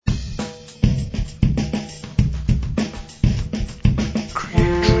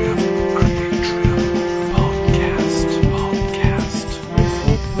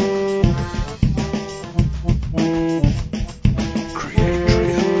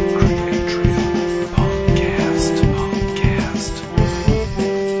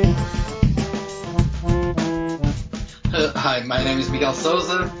My name is Miguel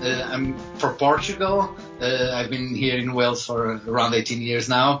Sousa. I'm from Portugal. I've been here in Wales for around 18 years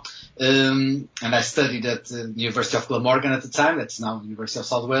now. And I studied at the University of Glamorgan at the time. That's now University of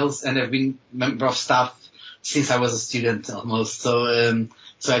South Wales. And I've been member of staff since I was a student almost. So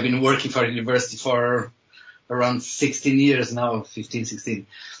I've been working for the university for around 16 years now, 15, 16.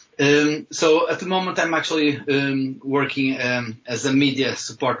 So at the moment I'm actually working as a media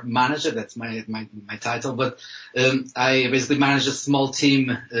support manager. That's my title. But I basically manage a small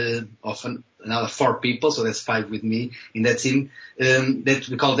team of another 4 people. So that's 5 with me in that team that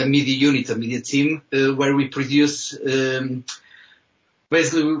we call the media unit, a media team, where we produce.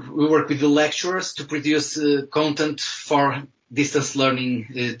 Basically, we work with the lecturers to produce content for distance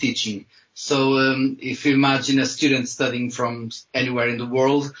learning teaching. So if you imagine a student studying from anywhere in the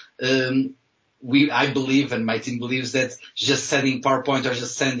world, I believe, and my team believes, that just sending PowerPoint or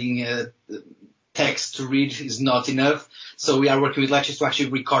just sending text to read is not enough. So we are working with lecturers to actually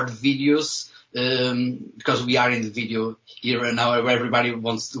record videos, because we are in the video era now where everybody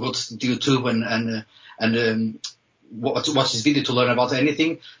wants to go to YouTube and watch this video to learn about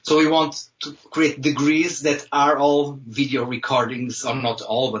anything. So we want to create degrees that are all video recordings, or not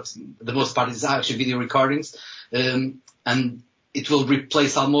all, but the most part is actually video recordings. And it will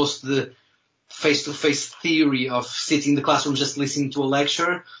replace almost the face-to-face theory of sitting in the classroom just listening to a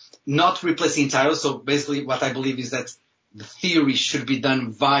lecture, not replacing entirely. So basically what I believe is that the theory should be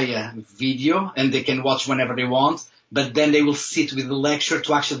done via video and they can watch whenever they want. But then they will sit with the lecturer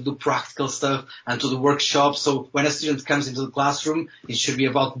to actually do practical stuff and to the workshop. So when a student comes into the classroom, it should be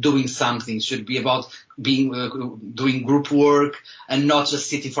about doing something. It should be about doing group work and not just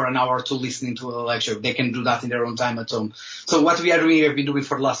sitting for an hour or two listening to a lecture. They can do that in their own time at home. So what we have been doing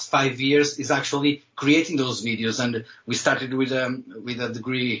for the last 5 years is actually creating those videos. And we started with a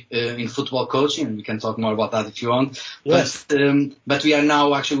degree in football coaching, and we can talk more about that if you want. Yes. But we are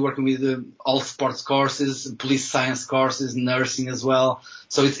now actually working with all sports courses, police science courses, nursing as well.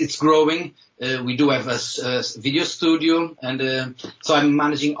 So it's growing. We do have a video studio, and so I'm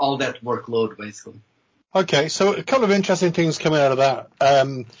managing all that workload basically. Okay, so a couple of interesting things coming out of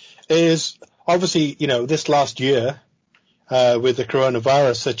that is obviously, this last year with the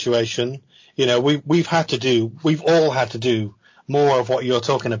coronavirus situation, we've all had to do more of what you're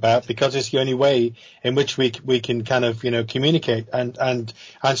talking about, because it's the only way in which we can kind of, communicate and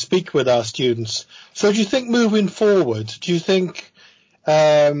speak with our students. So do you think moving forward, do you think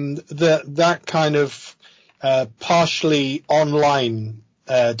that kind of partially online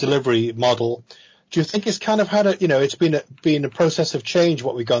delivery model, do you think it's kind of had it's been a process of change,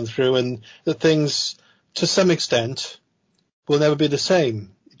 what we've gone through, and that things to some extent will never be the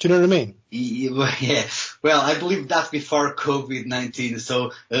same? Do you know what I mean? Yeah. Well, I believe that before COVID-19.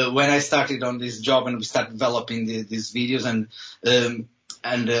 So when I started on this job and we started developing these videos,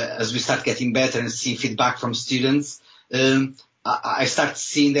 and as we start getting better and see feedback from students, I start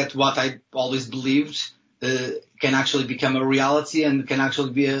seeing that what I always believed can actually become a reality and can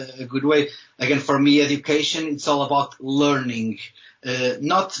actually be a good way. Again, for me, education, it's all about learning.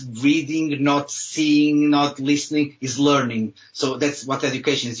 Not reading, not seeing, not listening, is learning. So that's what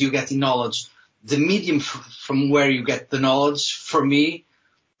education is. You getting knowledge. The medium from where you get the knowledge, for me,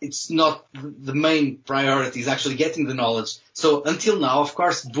 it's not the main priority. It's actually getting the knowledge. So until now, of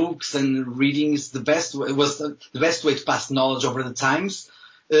course, books and reading is the best way to pass knowledge over the times.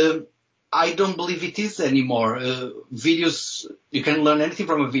 I don't believe it is anymore. Videos, you can learn anything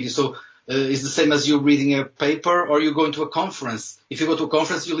from a video. So it's the same as you reading a paper or you going to a conference. If you go to a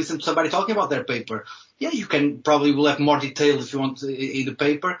conference, you listen to somebody talking about their paper. Yeah, you will have more detail if you want in the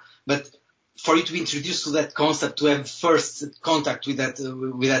paper. But for you to be introduced to that concept, to have first contact with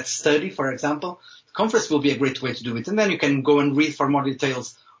that study, for example, the conference will be a great way to do it. And then you can go and read for more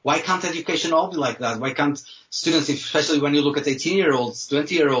details. Why can't education all be like that? Why can't students, especially when you look at 18-year-olds,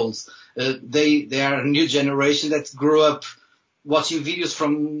 20-year-olds, they are a new generation that grew up watching videos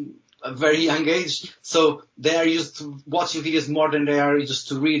from a very young age. So they are used to watching videos more than they are used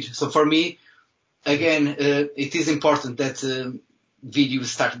to read. So for me, again, it is important that videos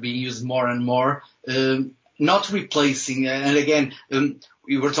start being used more and more, not replacing. And again,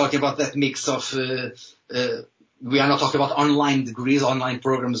 we were talking about that mix of, we are not talking about online degrees, online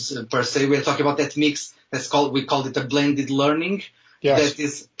programs per se. We are talking about that mix we called it a blended learning. Yes. That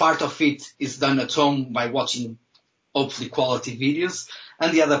is part of it is done at home by watching hopefully quality videos.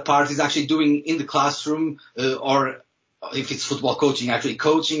 And the other part is actually doing in the classroom, or if it's football coaching, actually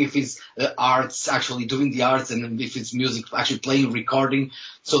coaching, if it's arts, actually doing the arts, and if it's music, actually playing, recording.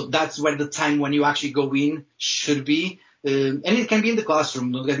 So that's where the time when you actually go in should be. and it can be in the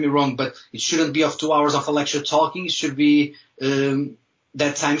classroom, don't get me wrong, but it shouldn't be of 2 hours of a lecture talking. It should be,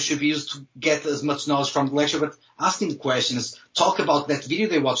 that time should be used to get as much knowledge from the lecture, but asking the questions, talk about that video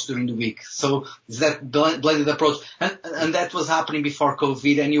they watched during the week. So it's that blended approach. And that was happening before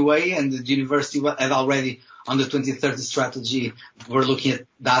COVID anyway, and the university had already, on the 2030 strategy, we're looking at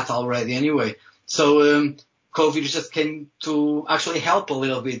that already anyway. So, COVID just came to actually help a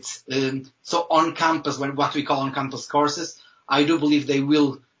little bit. So on campus, what we call on campus courses, I do believe they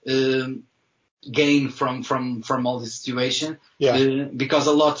will gain from all this situation. Yeah. Because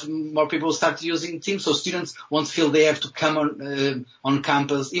a lot more people start using Teams, so students won't feel they have to come on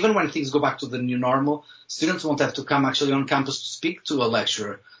campus. Even when things go back to the new normal, students won't have to come actually on campus to speak to a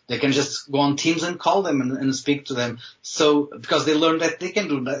lecturer. They can just go on Teams and call them and speak to them. So because they learned that they can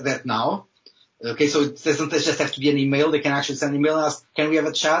do that now. Okay, so it doesn't just have to be an email. They can actually send an email and ask, can we have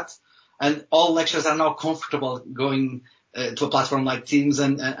a chat? And all lecturers are now comfortable going to a platform like Teams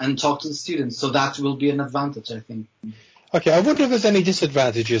and talk to the students. So that will be an advantage, I think. Okay, I wonder if there's any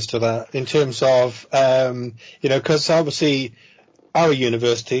disadvantages to that in terms of, because obviously our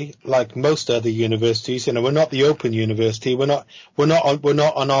university, like most other universities, we're not the Open University. We're not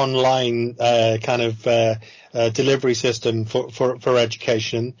an online delivery system for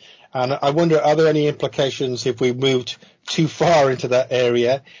education. And I wonder, are there any implications if we moved too far into that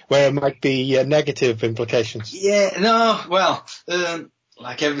area where it might be negative implications? Yeah, no, well,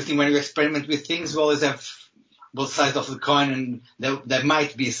 like everything, when you experiment with things, you always have both sides of the coin, and there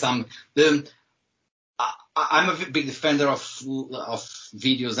might be some. I'm a big defender of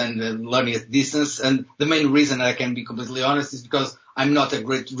videos and learning at distance, and the main reason I can be completely honest is because I'm not a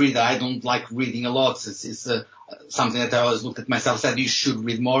great reader. I don't like reading a lot. It's something that I always looked at myself, said you should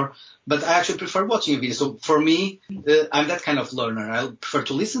read more, but I actually prefer watching a video. So for me, I'm that kind of learner. I prefer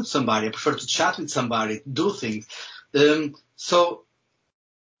to listen to somebody. I prefer to chat with somebody, do things. So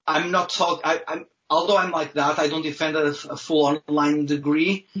I'm not although I'm like that, I don't defend a full online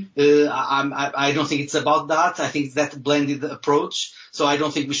degree. I don't think it's about that. I think it's that blended approach. So I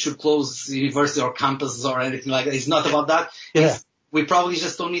don't think we should close university or campuses or anything like that. It's not about that. Yeah. We probably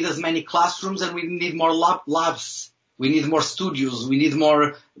just don't need as many classrooms, and we need more labs. We need more studios. We need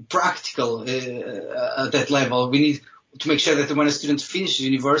more practical at that level. We need to make sure that when a student finishes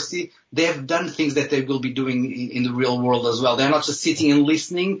university, they have done things that they will be doing in the real world as well. They're not just sitting and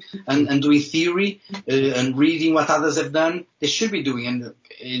listening and doing theory and reading what others have done. They should be doing. And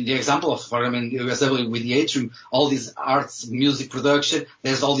in the example of, USW with the Atrium, all these arts, music production,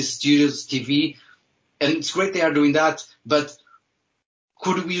 there's all these studios, TV, and it's great they are doing that. But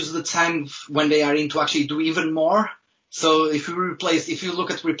could we use the time when they are in to actually do even more? So if you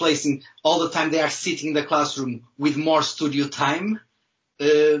look at replacing all the time they are sitting in the classroom with more studio time,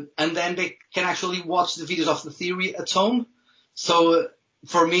 and then they can actually watch the videos of the theory at home. So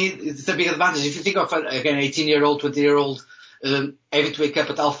for me, it's a big advantage. If you think of, again, 18-year-old, 20-year-old, having to wake up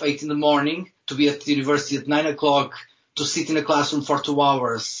at 8:30 in the morning to be at the university at 9 o'clock, to sit in a classroom for 2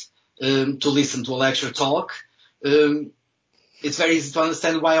 hours, to listen to a lecture talk, it's very easy to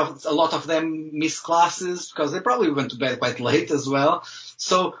understand why a lot of them miss classes, because they probably went to bed quite late as well.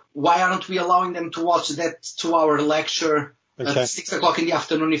 So why aren't we allowing them to watch that 2-hour lecture at 6 o'clock in the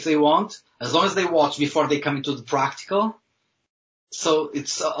afternoon if they want, as long as they watch before they come into the practical? So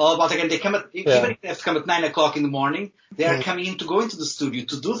it's all about, again, even if they have to come at 9 o'clock in the morning, they are coming in to go into the studio,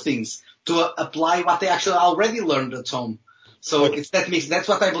 to do things, to apply what they actually already learned at home. So it's that mix. That's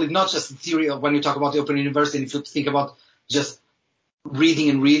what I believe, not just the theory of when you talk about the Open University, and if you think about just reading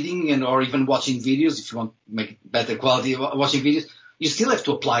or even watching videos, if you want to make better quality watching videos, you still have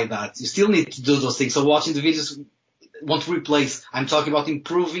to apply that. You still need to do those things. So watching the videos won't replace. I'm talking about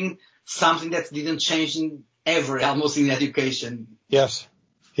improving something that didn't change almost in education. Yes.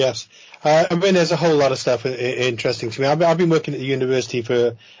 There's a whole lot of stuff interesting to me. I've been working at the university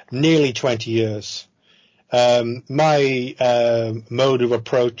for nearly 20 years. My mode of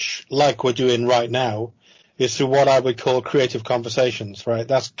approach, like we're doing right now, is through what I would call creative conversations, right?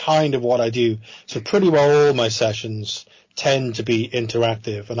 That's kind of what I do. So pretty well all my sessions tend to be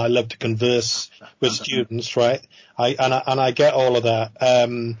interactive, and I love to converse with students, right? I get all of that.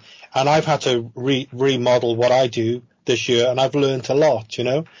 And I've had to remodel what I do this year, and I've learned a lot,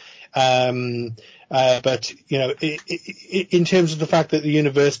 but in terms of the fact that the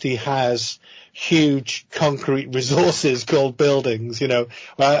university has huge concrete resources called buildings,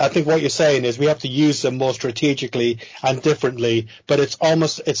 I think what you're saying is we have to use them more strategically and differently, but it's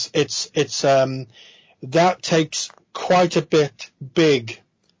almost, that takes quite a big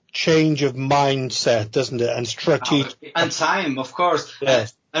change of mindset, doesn't it? And strategic. And time, of course.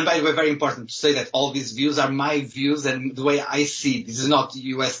 Yes. And by the way, very important to say that all these views are my views and the way I see it. This is not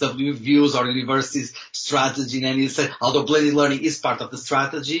USW views or university's strategy in any sense, although blended learning is part of the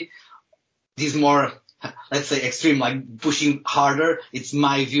strategy. This more, let's say, extreme, like pushing harder. It's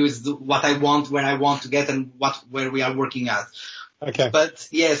my view, it's what I want, where I want to get, and where we are working at. Okay. But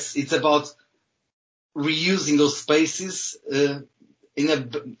yes, it's about reusing those spaces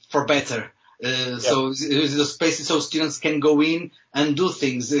for better. So the spaces so students can go in and do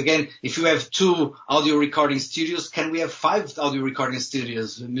things. Again, if you have 2 audio recording studios, can we have 5 audio recording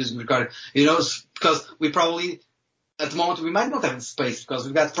studios, music recording? Because we probably, at the moment, we might not have space because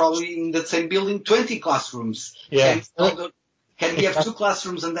we've got probably in the same building 20 classrooms. Yeah. Can we have 2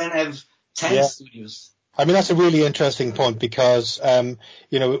 classrooms and then have 10 studios? I mean, that's a really interesting point because,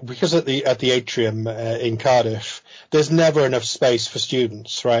 because at the atrium in Cardiff, there's never enough space for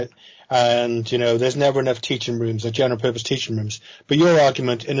students, right? And, there's never enough teaching rooms or general purpose teaching rooms. But your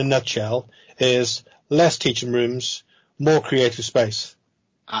argument in a nutshell is less teaching rooms, more creative space.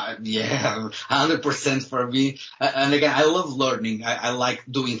 100% for me. And again, I love learning. I like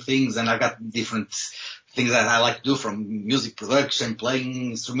doing things, and I've got different things that I like to do, from music production,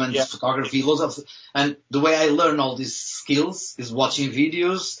 playing instruments, photography, loads of. And the way I learn all these skills is watching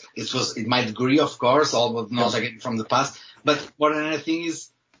videos. It was in my degree, of course, all the knowledge I get from the past. But more than anything is,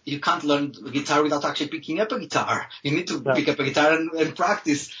 you can't learn guitar without actually picking up a guitar. You need to pick up a guitar and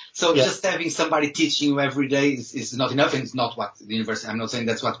practice. So just having somebody teaching you every day is not enough, and it's not what the university, I'm not saying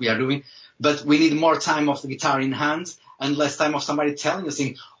that's what we are doing, but we need more time of the guitar in hand and less time of somebody telling us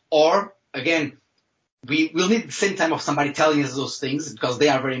things. Or, again, we will need the same time of somebody telling us those things because they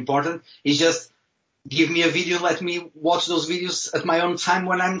are very important. It's just give me a video and let me watch those videos at my own time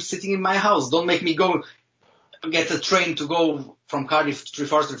when I'm sitting in my house. Don't make me go get a train to go from Cardiff to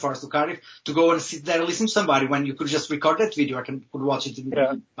Treforest to Cardiff to go and sit there and listen to somebody when you could just record that video. I could watch it in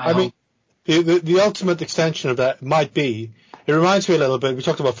my home. The ultimate extension of that might be, it reminds me a little bit, we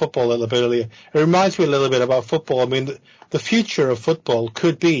talked about football a little bit earlier, it reminds me a little bit about football. I mean, the future of football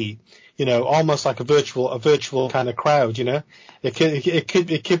could be, almost like a virtual kind of crowd,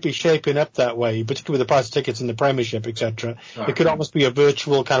 It could be shaping up that way, particularly with the price of tickets in the Premiership, etc. Sure. It could almost be a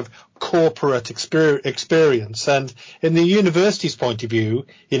virtual kind of corporate experience. And in the university's point of view,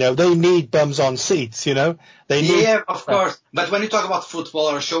 they need bums on seats, They need. Yeah, of course. But when you talk about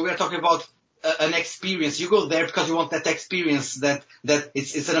football or a show, we are talking about an experience. You go there because you want that experience, that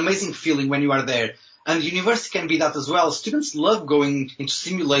it's an amazing feeling when you are there. And university can be that as well. Students love going into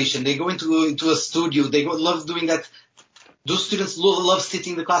simulation. They go into a studio. They love doing that. Do students love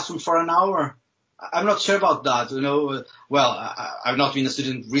sitting in the classroom for an hour? I'm not sure about that, Well, I've not been a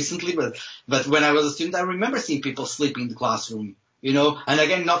student recently, but when I was a student, I remember seeing people sleeping in the classroom, And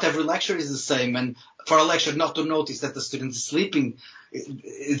again, not every lecture is the same. And for a lecture not to notice that the student is sleeping,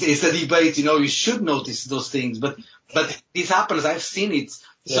 it's a debate, You should notice those things. But this happens. I've seen it.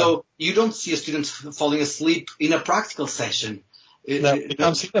 Yeah. So you don't see a student falling asleep in a practical session. No, you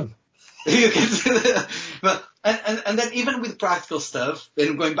can't see them. You can see them. And then even with practical stuff,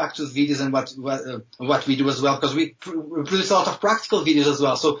 and going back to the videos and what we do as well, because we produce a lot of practical videos as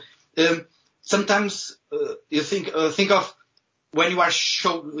well. So sometimes you think of when you are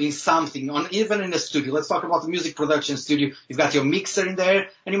showing something even in a studio. Let's talk about the music production studio. You've got your mixer in there,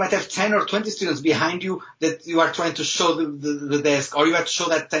 and you might have 10 or 20 students behind you that you are trying to show the desk, or you have to show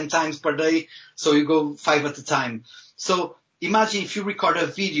that 10 times per day, so you go 5 at a time. So imagine if you record a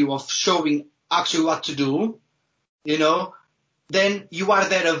video of showing actually what to do, then you are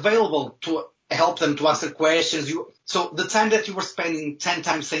there available to help them, to answer questions. So the time that you were spending 10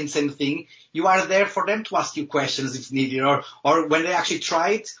 times saying the same thing, you are there for them to ask you questions if needed, or when they actually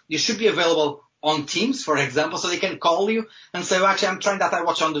try it, you should be available on Teams, for example, so they can call you and say, actually, I'm trying that, I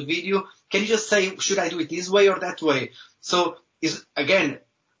watch on the video. Can you just say, should I do it this way or that way? So, again,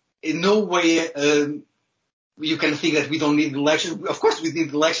 in no way you can think that we don't need the lectures. Of course we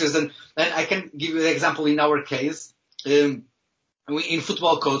need the lectures, and I can give you an example in our case. In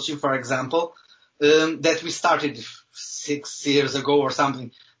football coaching, for example, that we started 6 years ago or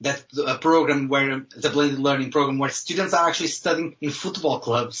something, that a program where the blended learning program where students are actually studying in football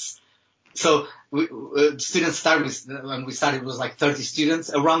clubs. So students started when we started, it was like 30 students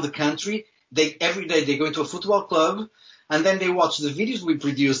around the country. Every day they go into a football club, and then they watch the videos we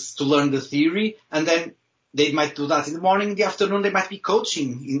produce to learn the theory, and then they might do that in the morning. In the afternoon, they might be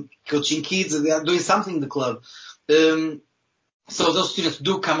coaching kids. They are doing something in the club. So those students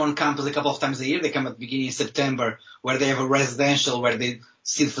do come on campus a couple of times a year. They come at the beginning of September, where they have a residential, where they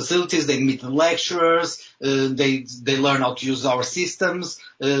see the facilities, they meet the lecturers, they learn how to use our systems.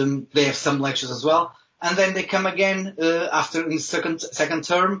 They have some lectures as well. and then they come again after in second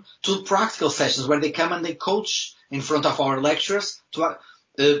term to practical sessions where they come and they coach in front of our lecturers to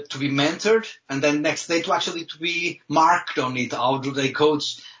be mentored, and then next day to be marked on it. How do they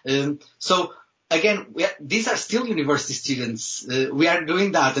coach? So again, these are still university students. We are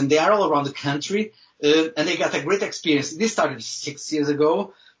doing that, and they are all around the country, and they got a great experience. This started 6 years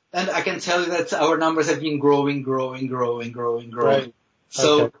ago, and I can tell you that our numbers have been growing. Right.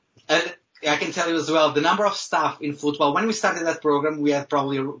 So, Okay. and I can tell you as well, the number of staff in football, when we started that program, we had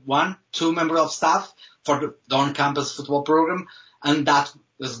probably 1-2 members of staff for the on-campus football program, and that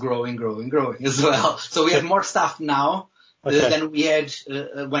was growing as well. So we have more staff now than we had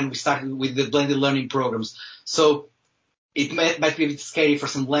when we started with the blended learning programs. So it might be a bit scary for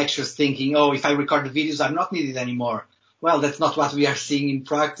some lecturers thinking, oh, if I record the videos, I'm not needed anymore. Well, that's not what we are seeing in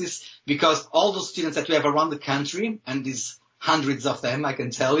practice, because all those students that we have around the country, and these hundreds of them, I can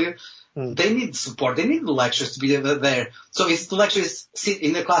tell you, they need support. They need the lecturers to be there. So if the lecturers sit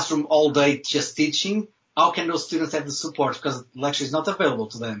in the classroom all day just teaching, how can those students have the support? Because the lecture is not available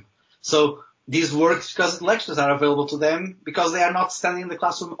to them. So this works because the lectures are available to them because they are not standing in the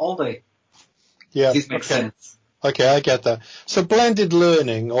classroom all day. Yeah. This makes sense. Okay, I get that. So blended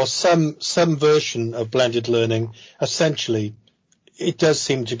learning, or some version of blended learning, essentially, it does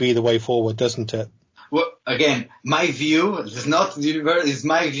seem to be the way forward, doesn't it? Well, again, my view is not the universe, is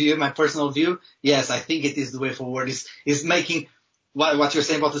my view, my personal view. Yes, I think it is the way forward. Is making what you're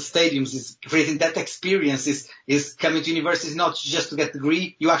saying about the stadiums, is creating that experience, is coming to universities not just to get a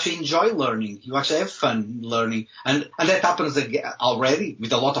degree. You actually enjoy learning. You actually have fun learning. And that happens already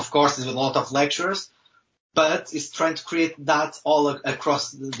with a lot of courses, with a lot of lecturers. But it's trying to create that all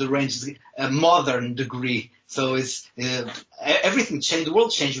across the range, a modern degree. So it's everything changed. The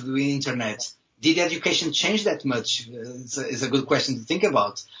world changed with the internet. Did education change that much? It's a good question to think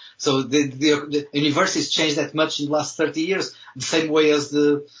about. So the universities changed that much in the last 30 years, the same way as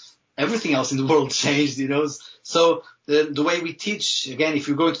everything else in the world changed, So the way we teach, again, if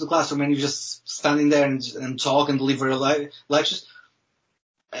you go into the classroom and you just standing there and talk and deliver lectures,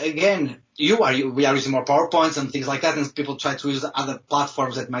 again, we are using more PowerPoints and things like that, and people try to use other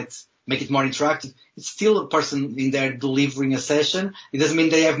platforms that might make it more interactive. It's still a person in there delivering a session. It doesn't mean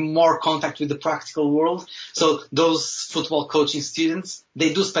they have more contact with the practical world. So those football coaching students,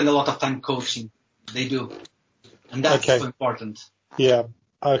 they do spend a lot of time coaching. They do. And that's so important. Yeah.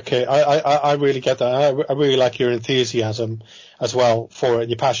 Okay. I really get that. I really like your enthusiasm as well for it,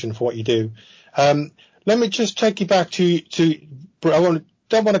 your passion for what you do. Let me just take you back to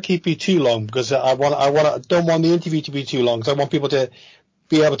don't want to keep you too long, because don't want the interview to be too long, because I want people to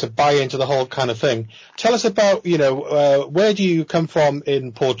be able to buy into the whole kind of thing. Tell us about, where do you come from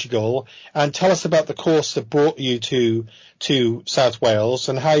in Portugal, and tell us about the course that brought you to South Wales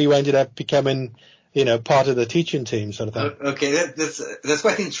and how you ended up becoming, part of the teaching team, sort of thing. Okay, that's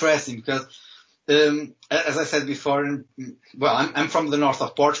quite interesting because, as I said before, I'm from the north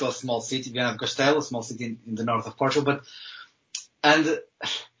of Portugal, a small city, Viana do Castelo, a small city in the north of Portugal, and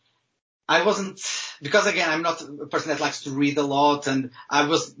I wasn't, because again, I'm not a person that likes to read a lot, and I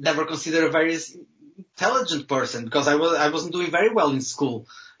was never considered a very intelligent person because I wasn't doing very well in school.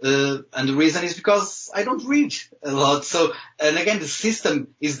 And the reason is because I don't read a lot. So, and again, the system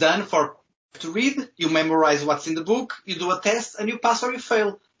is done to read, you memorize what's in the book, you do a test, and you pass or you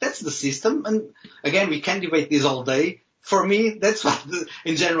fail. That's the system. And again, we can debate this all day. For me, that's what,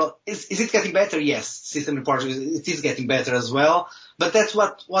 in general, is it getting better? Yes, system in Portugal, it is getting better as well. But that's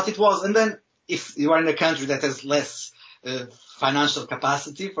what it was. And then if you are in a country that has less financial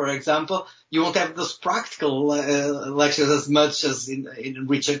capacity, for example, you won't have those practical lectures as much as in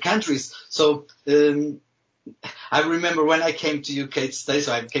richer countries. So I remember when I came to UK to study,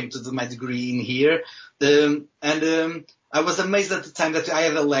 so I came to do my degree in here, and I was amazed at the time that I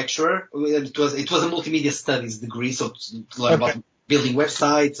had a lecturer. It was a multimedia studies degree, so to learn about building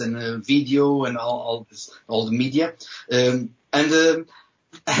websites and video and all the media. And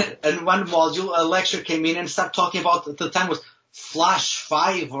one module, a lecturer came in and started talking about, at the time was Flash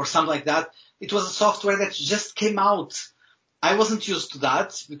 5 or something like that. It was a software that just came out. I wasn't used to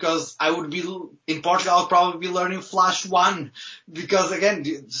that because in Portugal, I would probably be learning Flash 1 because again,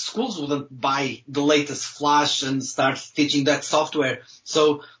 the schools wouldn't buy the latest Flash and start teaching that software.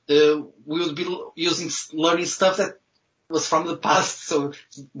 So, we would be learning stuff that was from the past. So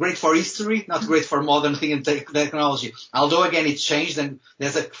great for history, not great for modern thing and technology. Although again, it's changed and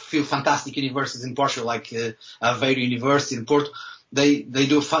there's a few fantastic universities in Portugal, like Aveiro University in Porto. They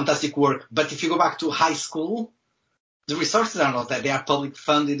do fantastic work. But if you go back to high school, the resources are not there. They are public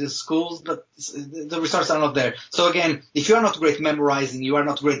funded schools, but the resources are not there. So again, if you are not great memorizing, you are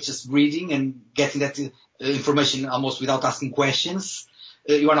not great just reading and getting that information almost without asking questions,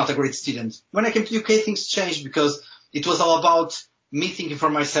 you are not a great student. When I came to UK, things changed because it was all about me thinking for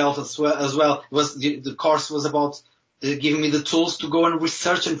myself as well. It was the course was about giving me the tools to go and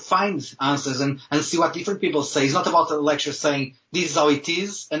research and find answers and see what different people say. It's not about a lecture saying this is how it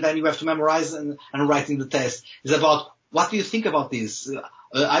is and then you have to memorize and write in the test. It's about what do you think about this?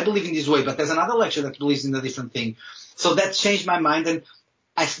 I believe in this way, but there's another lecture that believes in a different thing. So that changed my mind and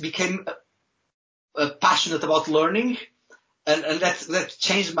I became passionate about learning and that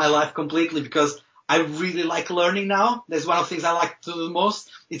changed my life completely because I really like learning now. That's one of the things I like to do the most.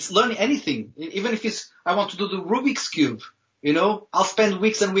 It's learning anything. Even if I want to do the Rubik's Cube, I'll spend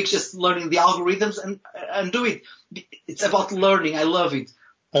weeks and weeks just learning the algorithms and do it. It's about learning. I love it.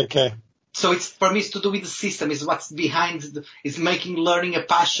 Okay. So for me, it's to do with the system. It's what's behind it's making learning a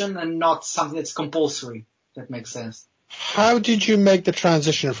passion and not something that's compulsory. That makes sense. How did you make the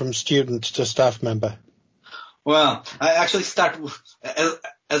transition from student to staff member? Well, I actually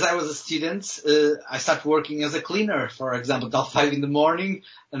as I was a student, I started working as a cleaner, for example, till 5 a.m,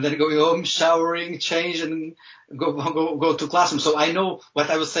 and then going home, showering, change, and go to classroom. So I know what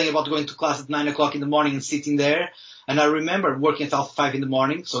I was saying about going to class at 9 o'clock in the morning and sitting there. And I remember working till 5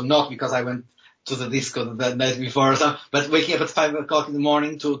 a.m, so not because I went to the disco the night before or something, but waking up at 5 o'clock in the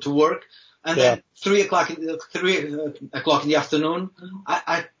morning to work. And then 3 o'clock in the afternoon,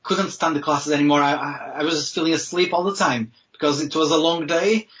 I couldn't stand the classes anymore. I was just feeling asleep all the time because it was a long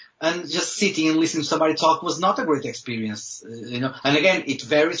day and just sitting and listening to somebody talk was not a great experience, And again, it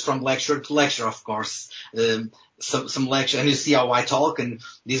varies from lecture to lecture, of course. Some lecture, and you see how I talk, and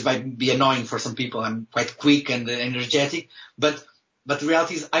this might be annoying for some people. I'm quite quick and energetic, but the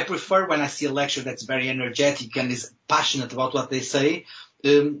reality is I prefer when I see a lecture that's very energetic and is passionate about what they say,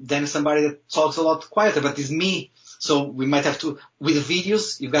 than somebody that talks a lot quieter, but it's me. So we might have to, with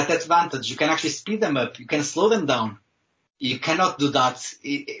videos, you've got that advantage. You can actually speed them up. You can slow them down. You cannot do that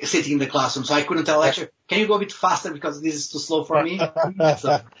sitting in the classroom. So I couldn't tell a lecturer, can you go a bit faster because this is too slow for me?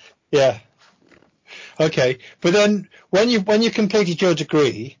 Yeah. Okay. But then when you completed your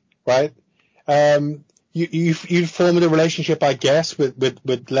degree, right, you formed a relationship, I guess,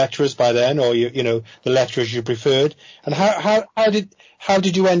 with lecturers by then, or the lecturers you preferred. And how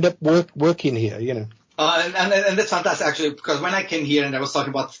did you end up working here? And that's fantastic actually, because when I came here and I was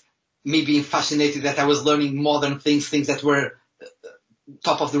talking about me being fascinated that I was learning modern things that were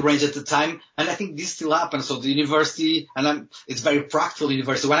top of the range at the time, and I think this still happens. So the university, and it's very practical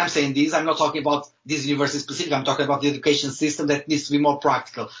university. When I'm saying this, I'm not talking about this university specific. I'm talking about the education system that needs to be more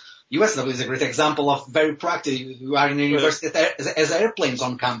practical. USW is a great example of very practical. You are in a university that has airplanes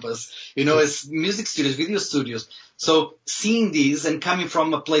on campus, as music studios, video studios. So seeing these and coming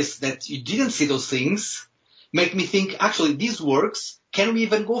from a place that you didn't see those things make me think, actually, this works. Can we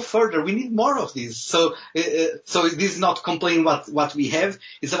even go further? We need more of this. So this is not complaining what we have.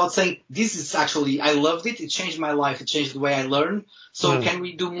 It's about saying, this is actually, I loved it. It changed my life. It changed the way I learn. So can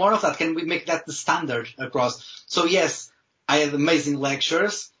we do more of that? Can we make that the standard across? So yes, I had amazing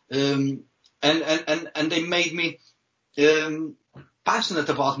lectures. And they made me passionate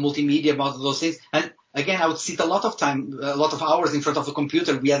about multimedia, about those things. And again, I would sit a lot of hours in front of the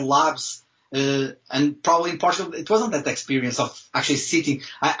computer. We had labs, and probably in Portugal, it wasn't that experience of actually sitting.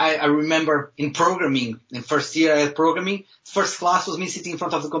 I remember in programming, in first year I had programming. First class was me sitting in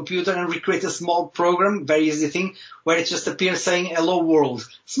front of the computer and recreate a small program, very easy thing, where it just appears saying hello world.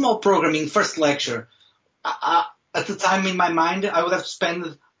 Small programming, first lecture. At the time in my mind, I would have to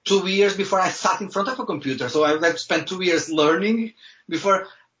spend 2 years before I sat in front of a computer. So I would have to spend 2 years learning before.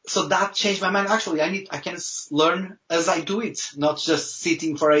 So that changed my mind. Actually, I can learn as I do it, not just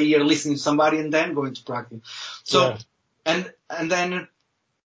sitting for a year listening to somebody and then going to practice. So, and then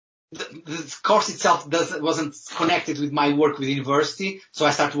the course itself wasn't connected with my work with university. So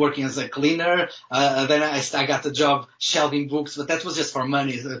I started working as a cleaner. Then I got a job shelving books, but that was just for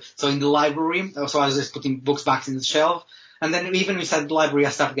money. So in the library, so I was just putting books back in the shelf. And then even inside the library, I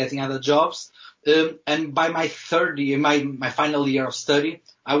started getting other jobs. And by my third year, my final year of study,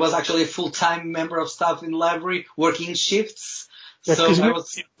 I was actually a full-time member of staff in the library, working shifts. Yeah, so I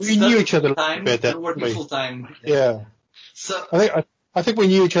was we knew each other a little bit then, working full-time. Yeah. So I think we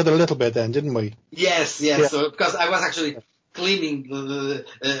knew each other a little bit then, didn't we? Yes. Yeah. So because I was actually cleaning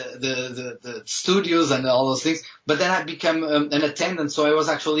the studios and all those things, but then I became an attendant. So I was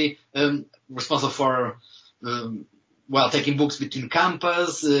actually responsible for taking books between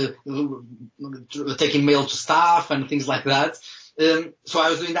campus, taking mail to staff and things like that. So I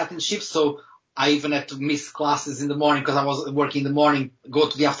was doing that in shifts. So I even had to miss classes in the morning because I was working in the morning, go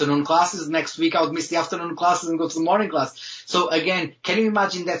to the afternoon classes. Next week I would miss the afternoon classes and go to the morning class. So again, can you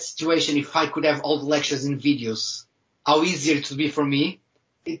imagine that situation if I could have all the lectures in videos? How easier it would be for me.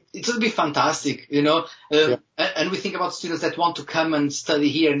 It would be fantastic, you know. And we think about students that want to come and study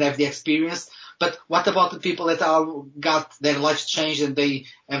here and have the experience. But what about the people that got their lives changed and they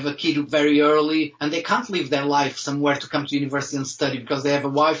have a kid very early and they can't live their life somewhere to come to university and study because they have a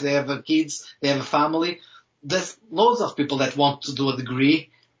wife, they have kids, they have a family. There's loads of people that want to do a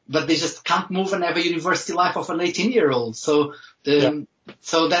degree, but they just can't move and have a university life of an 18-year-old. So,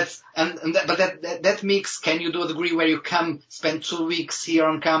 so that's, that mix, can you do a degree where you come spend 2 weeks here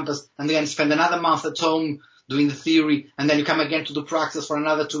on campus and then spend another month at home doing the theory and then you come again to do practice for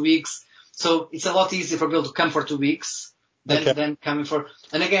another 2 weeks? So it's a lot easier for people to come for 2 weeks than coming for,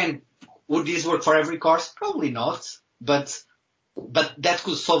 and again, would this work for every course? Probably not, but that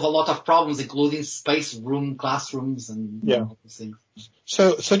could solve a lot of problems, including space, room, classrooms, and all these things.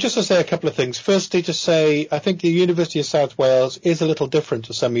 So just to say a couple of things. Firstly, to say, I think the University of South Wales is a little different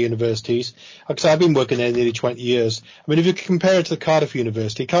to some universities, because I've been working there nearly 20 years. I mean, if you compare it to Cardiff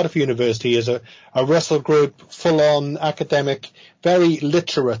University is a Russell Group, full-on academic, very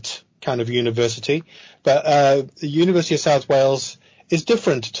literate kind of university, but the University of South Wales is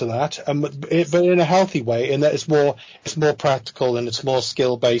different to that, but in a healthy way, in that it's more practical and it's more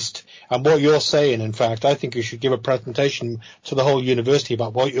skill based. And what you're saying, in fact, I think you should give a presentation to the whole university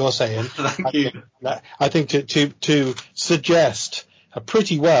about what you're saying. Thank you. I think to suggest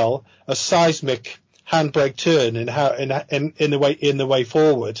pretty well a seismic handbrake turn in the way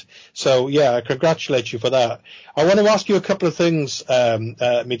forward. So yeah, I congratulate you for that. I want to ask you a couple of things,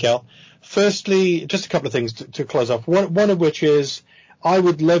 Miguel. Firstly, just a couple of things to close off. One of which is, I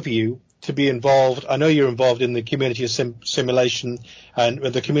would love you to be involved. I know you're involved in the community of simulation and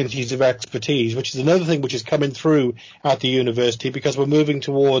the communities of expertise, which is another thing which is coming through at the university, because we're moving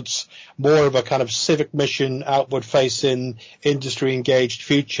towards more of a kind of civic mission, outward facing, industry engaged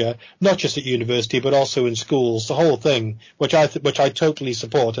future, not just at university, but also in schools. The whole thing, which I totally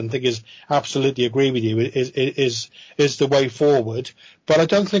support and think is absolutely agree with you, is the way forward. But I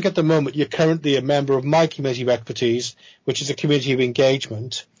don't think at the moment you're currently a member of my community of expertise, which is a community of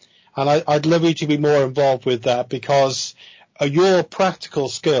engagement. And I'd love you to be more involved with that, because your practical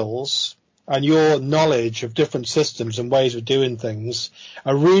skills and your knowledge of different systems and ways of doing things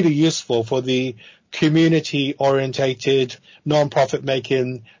are really useful for the community-orientated, non-profit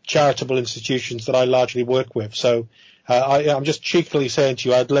making, charitable institutions that I largely work with. So I'm just cheekily saying to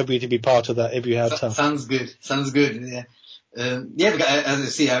you, I'd love you to be part of that if you had time. Sounds good. Yeah. Because as you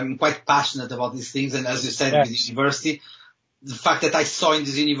see, I'm quite passionate about these things. And as you said, with the university, the fact that I saw in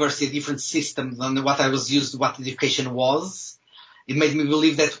this university a different system than what I was used to, what education was, it made me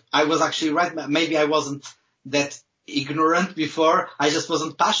believe that I was actually right. Maybe I wasn't that ignorant before. I just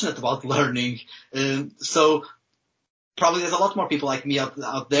wasn't passionate about learning. So probably there's a lot more people like me out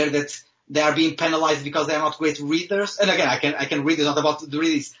there that they are being penalized because they are not great readers. And again, I can read. It's not about the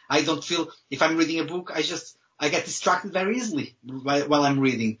readings. I don't feel, if I'm reading a book, I get distracted very easily while I'm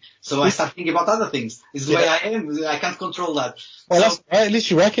reading. So I start thinking about other things. It's the way I am. I can't control that. Well, at least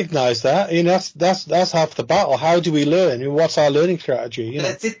you recognize that. You know, that's half the battle. How do we learn? What's our learning strategy? You know?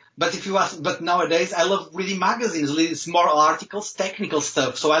 That's it. But if you ask, but nowadays I love reading magazines. It's more articles, technical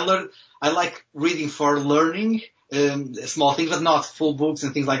stuff. So I like reading for learning, small things, but not full books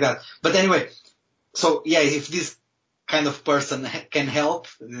and things like that. But anyway, so yeah, if this kind of person can help,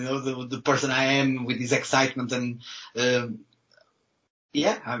 you know, the person I am with this excitement, and it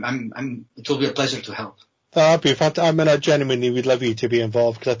will be a pleasure to help. That'd be fantastic. I mean, I genuinely would love you to be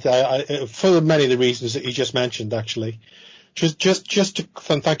involved, because I for many of the reasons that you just mentioned, actually. Thank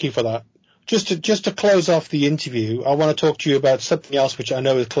you for that. Just to close off the interview, I want to talk to you about something else which I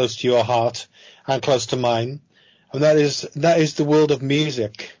know is close to your heart and close to mine. And that is the world of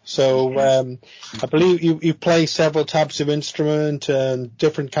music. So, I believe you play several types of instrument and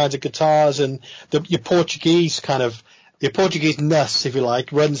different kinds of guitars, and your Portuguese ness, if you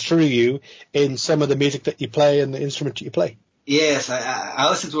like, runs through you in some of the music that you play and the instrument that you play. Yes, I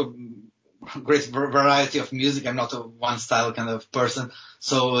listen to a great variety of music. I'm not a one style kind of person.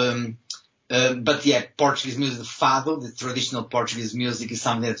 So, but yeah, Portuguese music, the fado, the traditional Portuguese music, is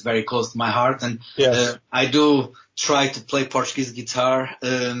something that's very close to my heart. And I do try to play Portuguese guitar.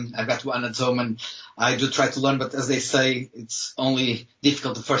 I've got one at home and I do try to learn, but as they say, it's only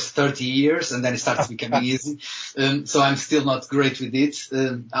difficult the first 30 years and then it starts becoming easy. So I'm still not great with it.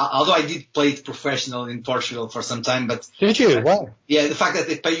 Although I did play it professional in Portugal for some time, but. Did you? Wow. Yeah, the fact that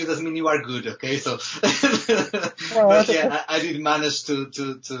they pay you doesn't mean you are good, okay? So, well, but yeah, I did manage to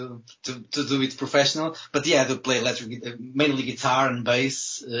do it professional. But yeah, I do play mainly guitar and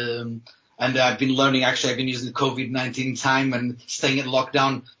bass. And I've been learning, actually, I've been using the COVID-19 time and staying in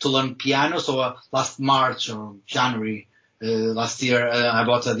lockdown to learn piano. So last March or January last year, I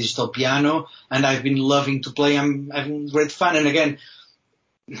bought a digital piano and I've been loving to play. I'm having great fun. And again,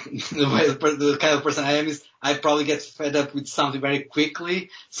 the kind of person I am is I probably get fed up with something very quickly.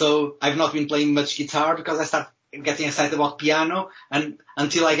 So I've not been playing much guitar because I start getting excited about piano, and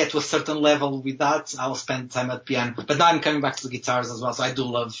until I get to a certain level with that, I'll spend time at piano. But now I'm coming back to the guitars as well, so I do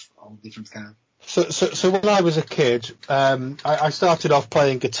love all different kind of. So when I was a kid, I started off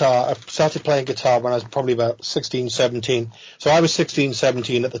playing guitar. I started playing guitar when I was probably about 16, 17. So I was 16,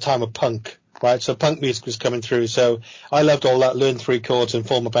 17 at the time of punk. Right, so punk music was coming through, so I loved all that, learn three chords and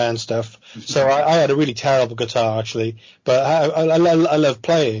form a band stuff. So I had a really terrible guitar actually, but I love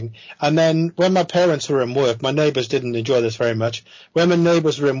playing. And then when my parents were in work, my neighbours didn't enjoy this very much. When my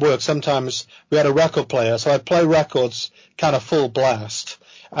neighbours were in work, sometimes we had a record player, so I'd play records kind of full blast.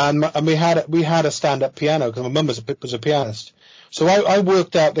 And we had a stand-up piano because my mum was a pianist. So I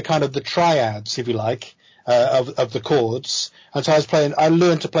worked out the kind of the triads, if you like, of the chords. And so I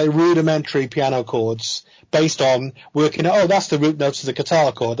learned to play rudimentary piano chords based on working out, that's the root notes of the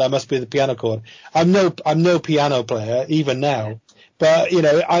guitar chord, that must be the piano chord. I'm no piano player, even now. But,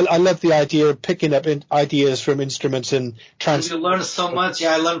 I love the idea of picking up ideas from instruments and you learn so much.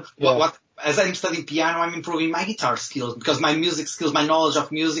 Yeah, I learn what as I'm studying piano, I'm improving my guitar skills because my music skills, my knowledge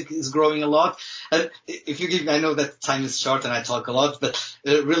of music is growing a lot. If you give me, I know that time is short and I talk a lot, but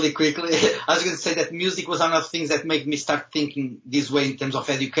really quickly, I was going to say that music was one of the things that made me start thinking this way in terms of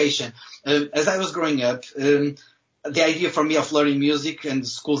education. As I was growing up, the idea for me of learning music and the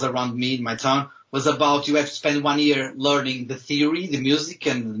schools around me in my town was about you have to spend 1 year learning the theory, the music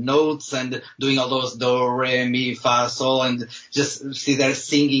and the notes and doing all those do, re, mi, fa, sol and just see there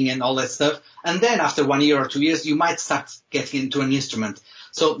singing and all that stuff. And then after 1 year or 2 years, you might start getting into an instrument.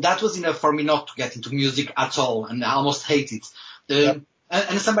 So that was enough for me not to get into music at all and I almost hate it.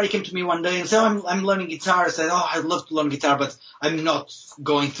 And somebody came to me one day and said, I'm learning guitar. I said, I'd love to learn guitar, but I'm not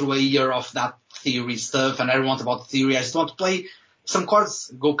going through a year of that theory stuff and I don't want about theory. I just want to play some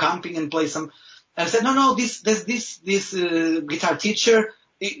chords, go camping and play some. And I said, no, this guitar teacher,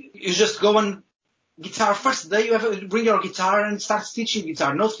 you just go on guitar. First day you have to bring your guitar and start teaching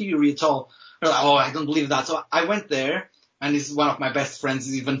guitar. No theory at all. Like, I don't believe that. So I went there and he's one of my best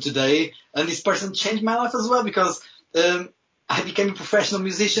friends even today. And this person changed my life as well because, I became a professional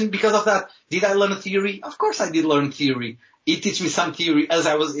musician because of that. Did I learn theory? Of course I did learn theory. He taught me some theory as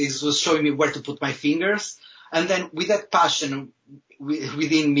he was showing me where to put my fingers. And then with that passion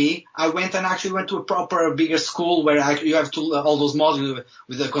within me, I went to a proper bigger school where you have to all those modules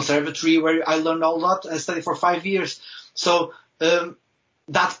with the conservatory where I learned a lot and studied for 5 years. So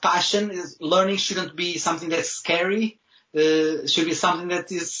that passion learning shouldn't be something that's scary. Should be something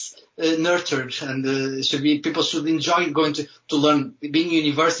that is nurtured and people should enjoy going to learn, being in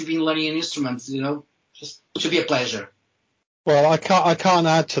university, learning an instrument. Just should be a pleasure. Well, I can't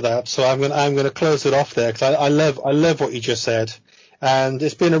add to that, so I'm going to close it off there because I love what you just said, and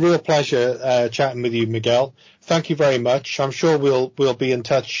it's been a real pleasure chatting with you, Miguel. Thank you very much. I'm sure we'll be in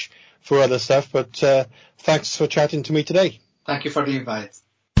touch for other stuff, but thanks for chatting to me today. Thank you for the invite.